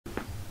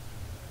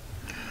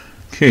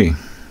Okay.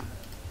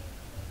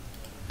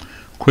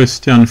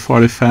 Question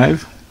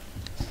 45.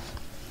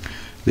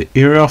 The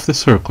area of the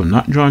circle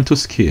not drawn to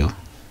scale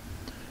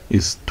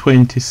is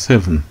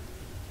 27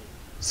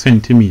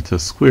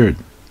 centimeters squared.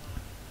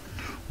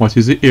 What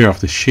is the area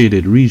of the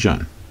shaded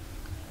region?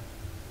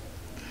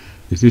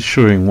 This is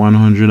showing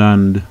 100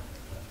 and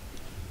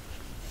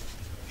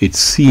it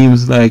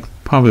seems like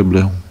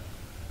probably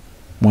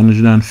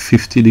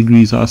 150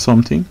 degrees or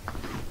something.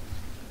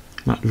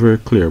 Not very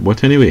clear,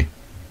 but anyway,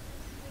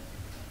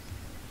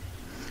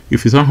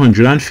 if it's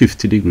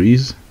 150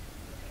 degrees,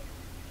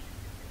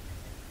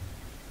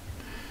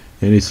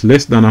 then it's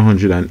less than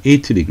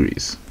 180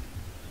 degrees.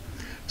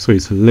 So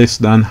it's less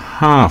than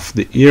half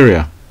the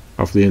area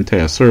of the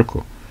entire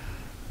circle.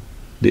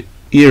 The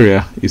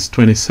area is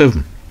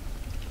 27.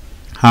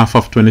 Half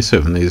of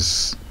 27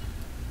 is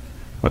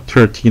what,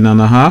 13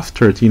 and a half,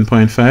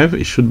 13.5.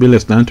 It should be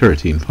less than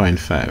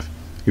 13.5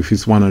 if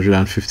it's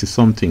 150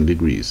 something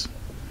degrees,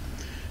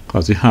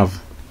 because we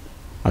have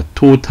a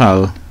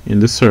total in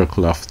the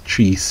circle of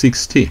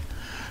 360,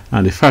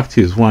 and the fact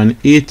is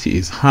 180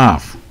 is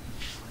half.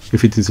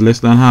 If it is less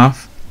than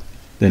half,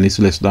 then it's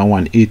less than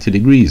 180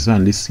 degrees,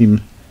 and this seems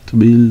to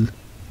be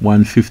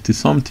 150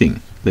 something,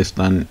 less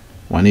than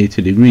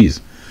 180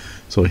 degrees.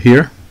 So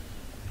here,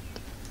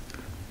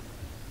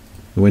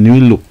 when we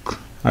look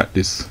at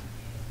this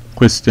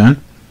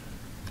question,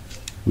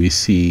 we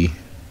see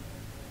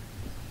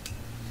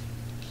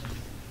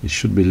it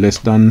should be less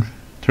than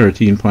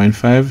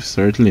 13.5,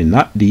 certainly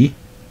not D,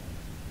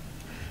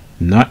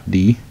 not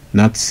D,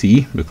 not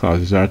C, because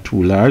these are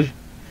too large.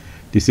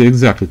 This is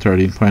exactly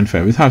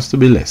 13.5. It has to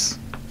be less.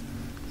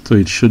 So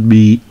it should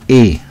be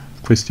A.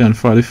 Question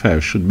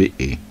 45 should be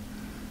A,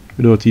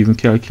 without even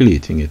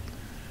calculating it.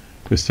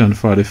 Question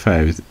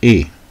 45 is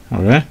A.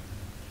 Alright?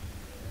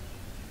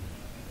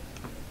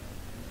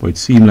 But it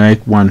seemed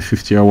like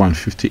 150 or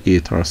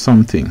 158 or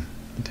something.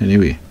 But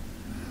anyway,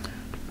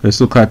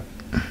 let's look at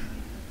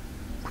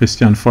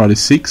question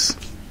 46.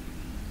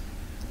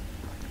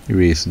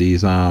 Erase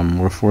these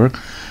rough work.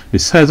 The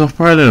sides of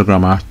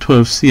parallelogram are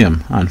 12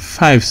 cm and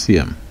 5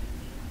 cm.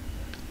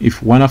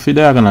 If one of the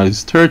diagonal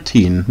is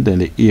 13, then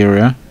the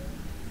area,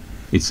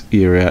 its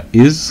area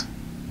is,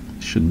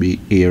 should be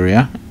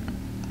area,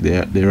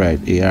 they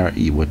write ARE,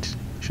 but it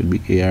should be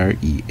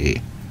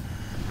AREA.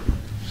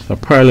 So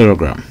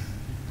parallelogram.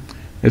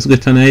 Let's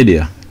get an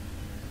idea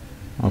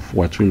of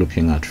what we're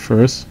looking at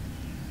first.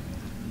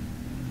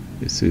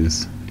 This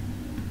is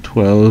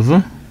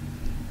 12.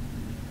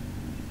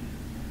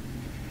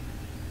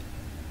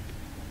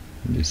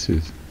 This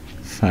is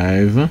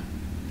 5.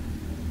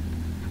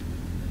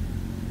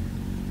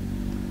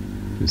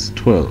 This is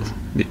 12.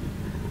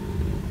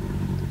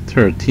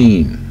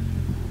 13.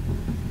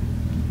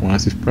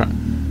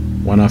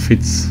 One of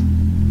its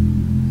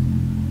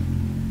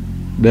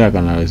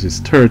diagonals is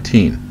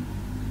 13.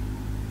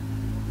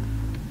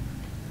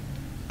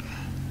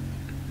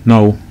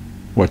 Now,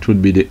 what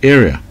would be the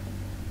area?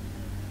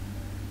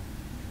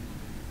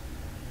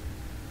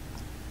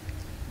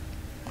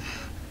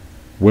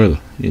 Well,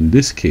 in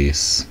this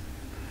case,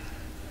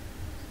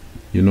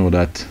 you know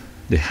that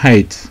the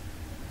height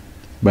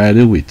by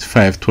the width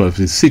 512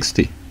 is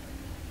 60,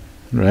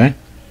 right?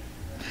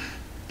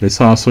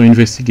 Let's also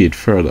investigate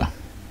further.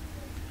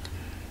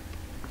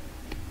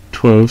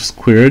 12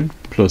 squared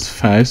plus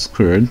 5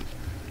 squared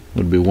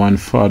would be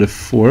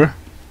 144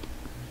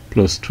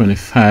 plus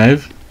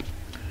 25,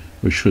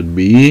 which should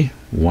be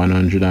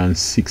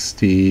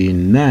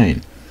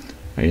 169.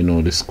 And you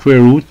know the square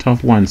root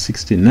of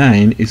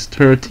 169 is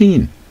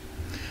 13.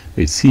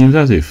 It seems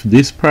as if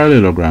this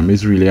parallelogram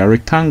is really a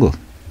rectangle,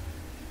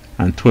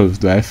 and 12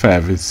 by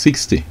 5 is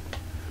 60.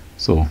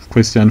 So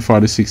question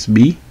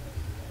 46B.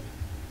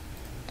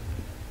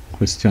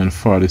 Question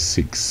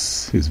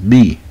 46 is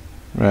B.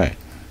 Right.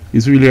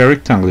 It's really a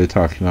rectangle they're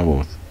talking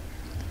about,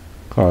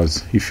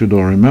 because if you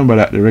don't remember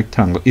that the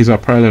rectangle is a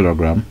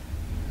parallelogram,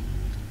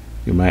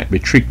 you might be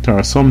tricked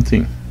or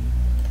something.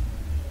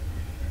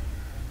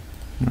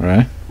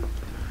 Alright,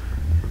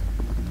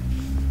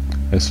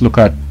 let's look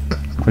at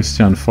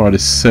question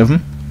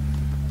 47.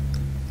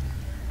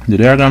 The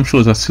diagram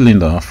shows a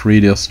cylinder of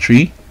radius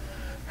 3,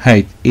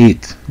 height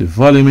 8. The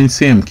volume in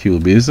same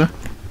cube is,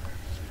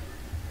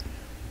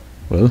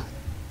 well,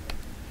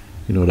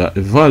 you know that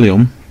the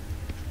volume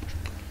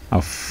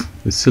of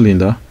the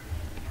cylinder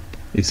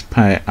is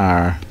pi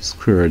r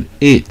squared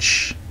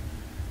h.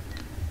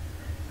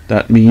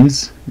 That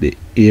means the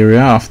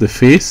area of the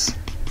face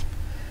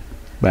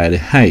by the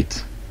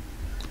height.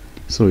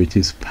 So it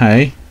is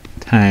pi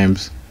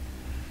times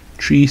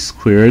 3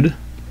 squared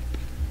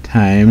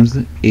times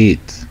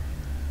 8.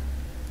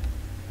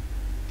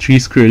 3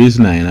 squared is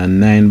 9, and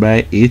 9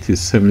 by 8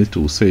 is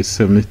 72. So it's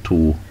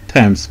 72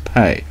 times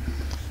pi.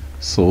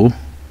 So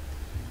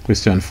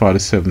question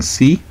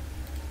 47C.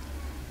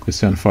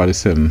 Question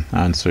 47,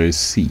 answer is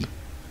C. You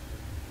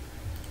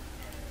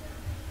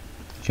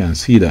can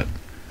see that.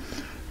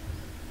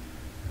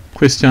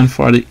 Question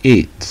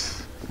 48.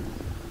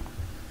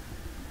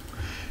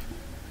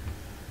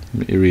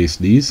 Let me erase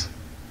these.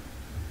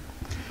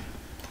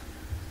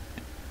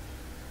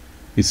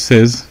 it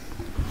says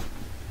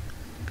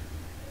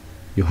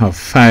you have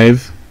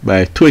 5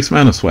 by 2x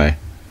minus y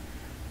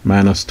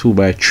minus 2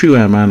 by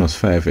 3y minus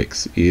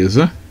 5x is,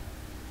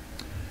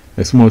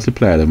 let's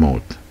multiply them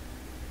out.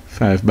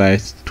 5 by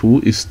 2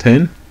 is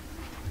 10,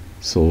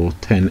 so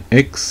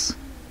 10x.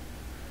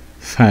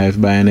 5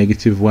 by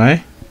negative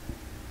y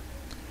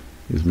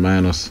is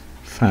minus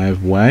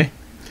 5y.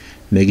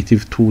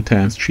 Negative 2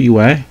 times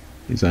 3y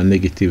is a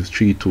negative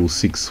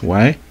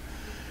 326y.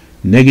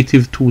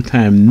 Negative 2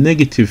 times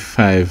negative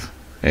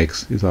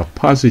 5x is a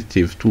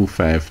positive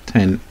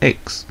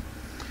 2510x.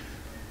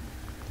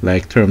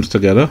 Like terms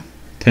together,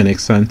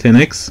 10x and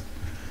 10x.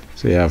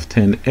 So you have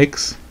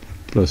 10x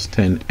plus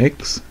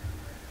 10x.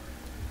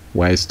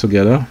 Y's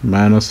together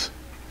minus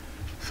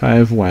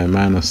 5y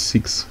minus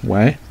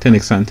 6y.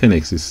 10x and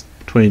 10x is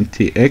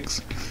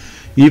 20x.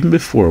 Even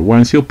before,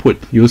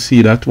 you'll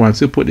see that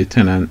once you put the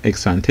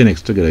 10x and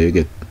 10x together, you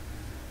get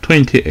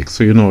 20x.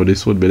 So you know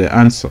this would be the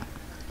answer.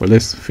 But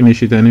let's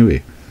finish it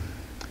anyway.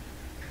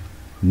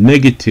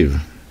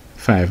 Negative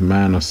 5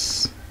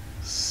 minus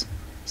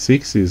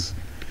 6 is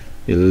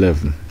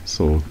 11.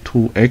 So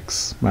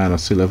 2x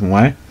minus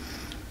 11y.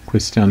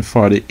 Question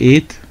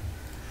 48.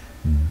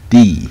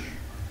 D.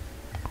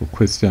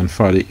 Question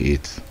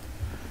 48.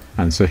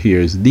 Answer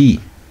here is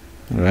D.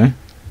 Alright.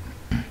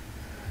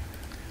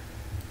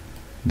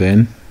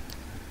 Then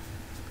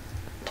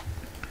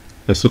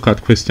let's look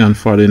at question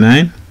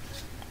 49.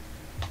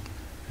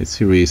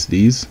 Let's erase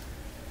these.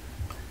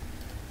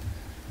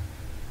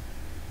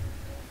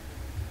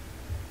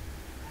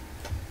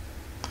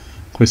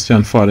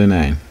 Question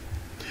 49.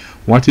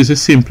 What is the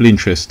simple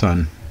interest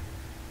on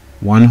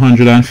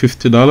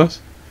 $150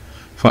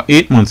 for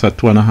 8 months at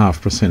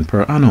 2.5%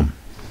 per annum?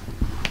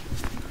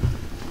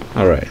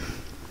 Alright.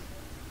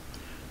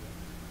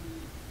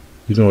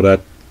 You know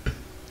that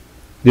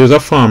there's a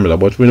formula,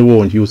 but we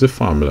won't use the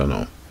formula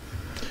now.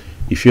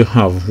 If you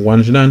have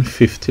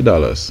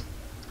 $150,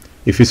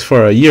 if it's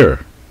for a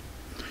year,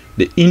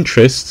 the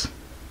interest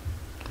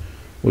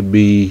would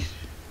be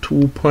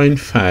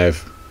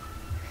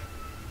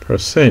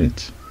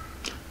 2.5%.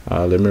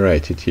 Let me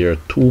write it here.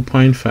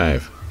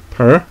 2.5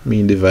 per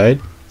mean divide,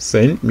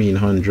 cent mean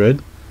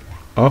 100,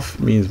 off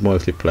means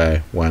multiply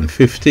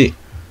 150.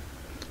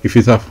 If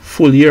it's a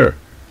full year,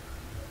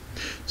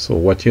 so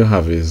what you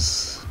have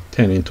is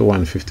 10 into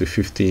 150,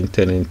 15,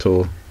 10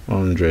 into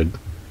 100,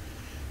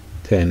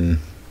 10,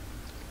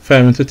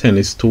 5 into 10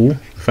 is 2,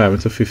 5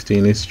 into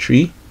 15 is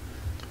 3,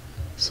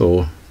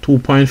 so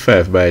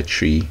 2.5 by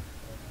 3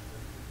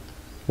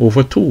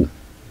 over 2,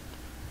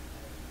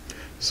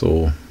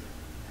 so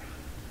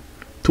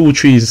 2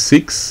 3 is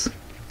 6,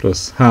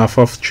 plus half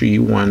of 3,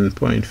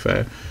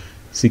 1.5,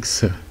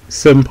 6,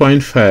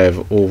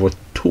 7.5 over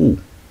 2,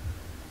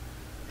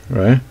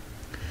 right?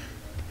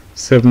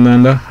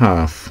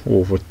 7.5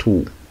 over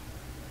 2.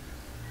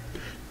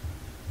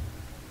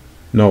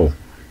 No,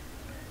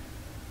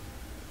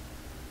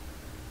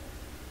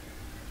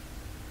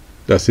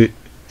 that's it.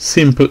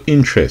 Simple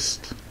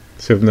interest,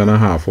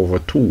 7.5 over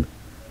 2.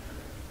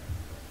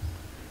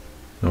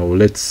 Now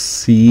let's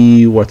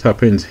see what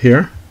happens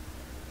here.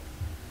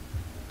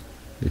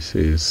 This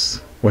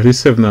is, what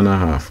is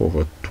 7.5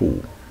 over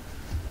 2?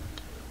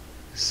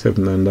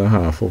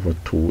 7.5 over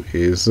 2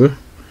 is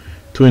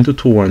 2 into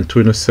 2, 1, 2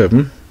 into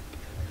 7.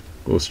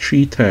 Goes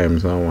 3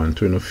 times and 1,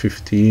 2 into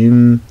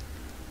 15.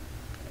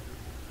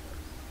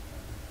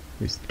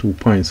 It's 2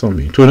 point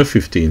something. 2 into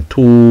 15.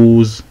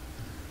 2s.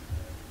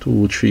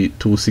 2, 3,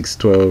 2, 6,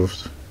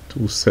 12.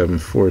 2, 7,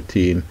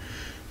 14.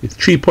 It's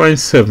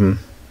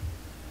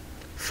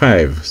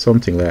 3.75.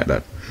 Something like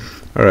that.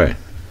 Alright.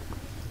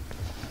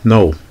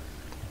 Now,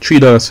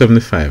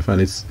 $3.75.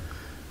 And it's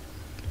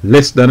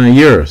less than a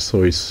year.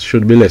 So it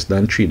should be less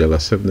than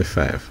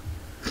 $3.75.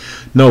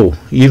 Now,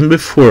 even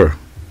before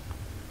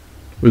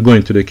we go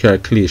into the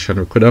calculation,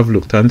 we could have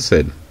looked and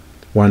said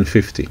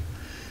 150.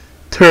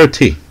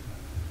 30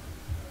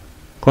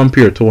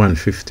 compared to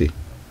 150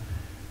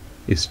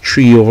 is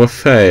 3 over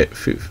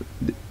 5.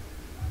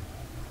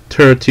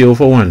 30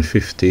 over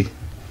 150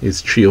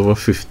 is 3 over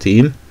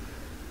 15,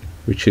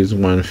 which is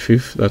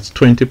 1/5. That's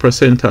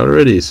 20%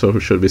 already, so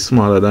it should be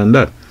smaller than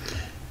that.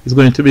 It's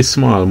going to be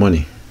small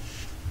money.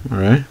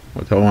 Alright,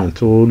 but I want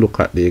to look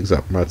at the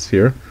exact maths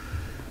here.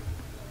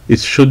 It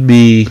should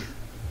be,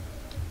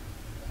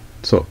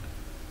 so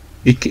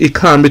it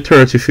can't be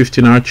 30,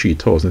 15 or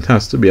 3,000. It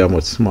has to be a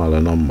much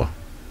smaller number,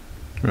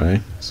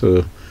 right?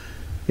 So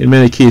in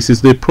many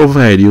cases they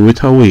provide you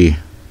with a way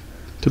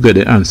to get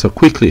the answer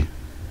quickly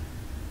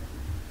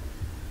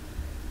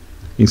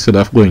instead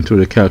of going through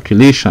the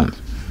calculation.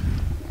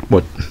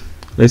 But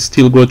let's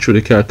still go through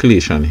the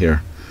calculation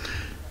here.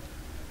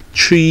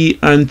 3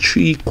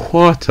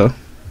 3/4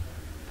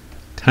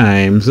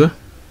 times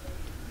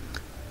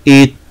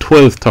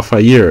 8/12 of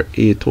a year,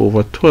 8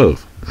 over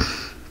 12.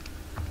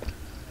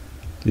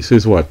 This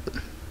is what?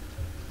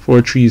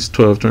 4 3 is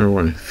 12,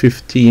 21.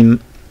 15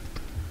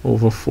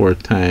 over 4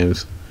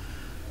 times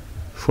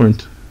 4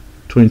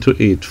 into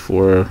 8,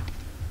 4,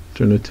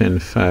 20, 10,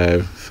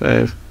 5,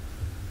 5.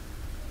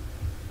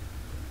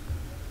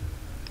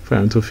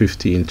 5 into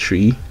 15,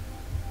 3.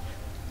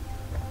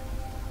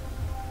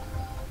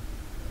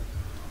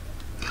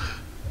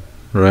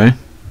 Right?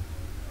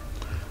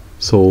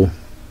 So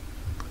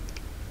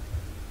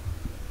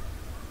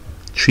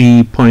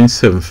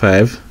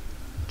 3.75,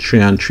 3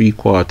 and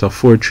 3/4,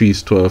 4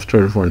 3s 12,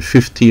 24, and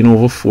 15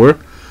 over 4,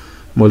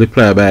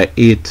 multiply by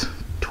 8,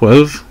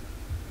 12.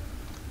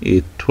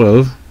 8,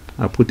 12.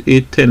 I put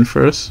 8, 10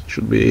 first,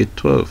 should be 8,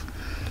 12.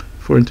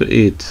 4 into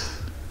 8.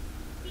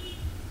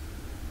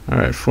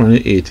 Alright, 4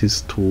 into 8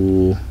 is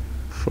 2.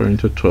 4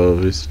 into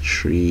 12 is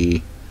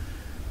 3.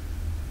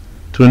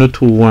 2 into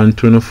 2, 1.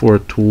 2 into 4,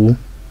 2.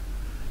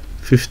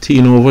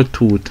 15 over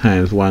 2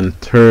 times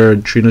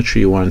 1/3. 3 into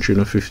 3, 1. 3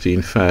 into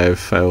 15, 5.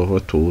 5 over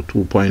 2,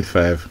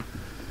 2.5.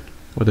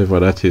 Whatever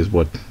that is,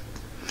 but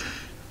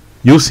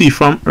you see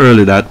from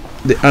early that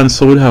the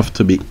answer would have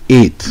to be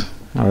 8.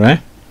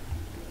 Alright?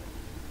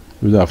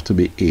 Would have to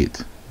be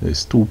 8.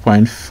 It's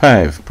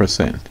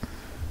 2.5%.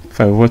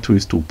 5 over 2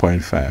 is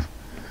 2.5.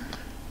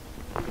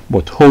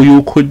 But how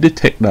you could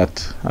detect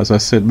that, as I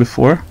said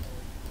before,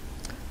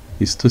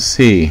 is to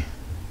say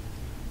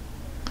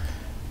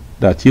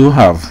that you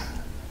have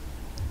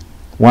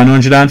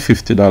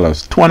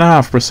 $150,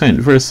 2.5%,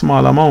 very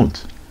small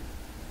amount,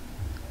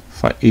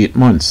 for 8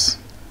 months.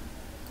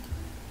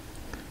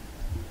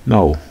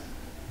 Now,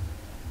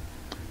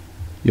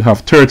 you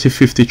have 30,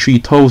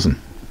 53,000.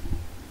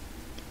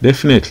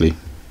 Definitely,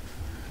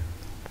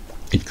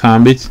 it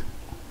can't be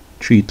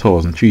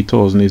 3,000.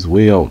 3,000 is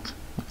way out.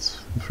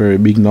 That's a very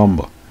big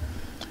number.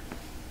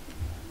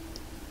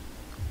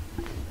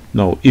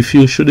 Now, if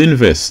you should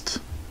invest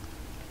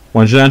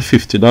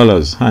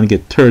 $150 and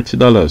get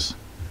 $30,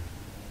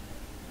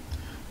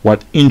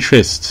 what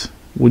interest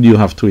would you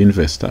have to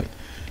invest at?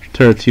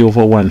 30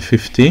 over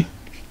 150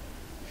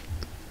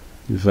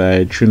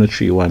 divide 3 into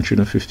 3, 1, 3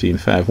 into 15,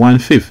 5,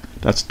 1/5.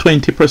 That's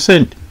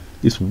 20%.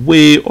 It's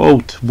way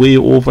out, way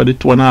over the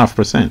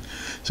 2.5%.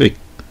 So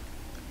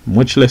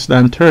much less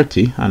than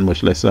 30 and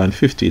much less than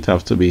 50, it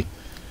have to be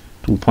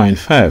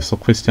 2.5. So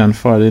question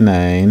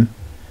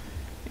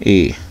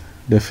 49A,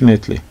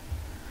 definitely.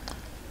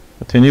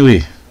 But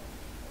anyway,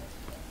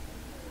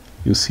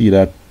 you see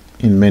that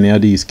in many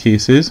of these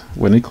cases,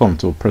 when it comes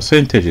to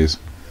percentages,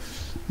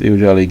 they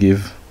usually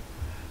give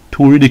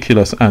 2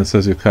 ridiculous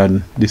answers you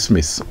can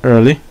dismiss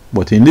early.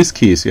 But in this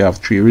case, you have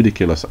 3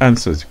 ridiculous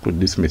answers you could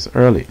dismiss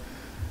early.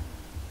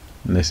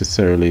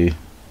 Necessarily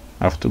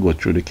have to go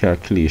through the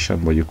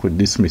calculation, but you could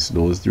dismiss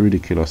those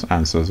ridiculous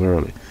answers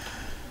early.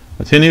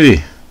 But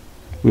anyway,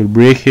 we'll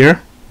break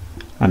here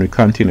and we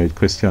continue with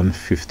question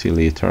 50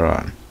 later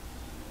on.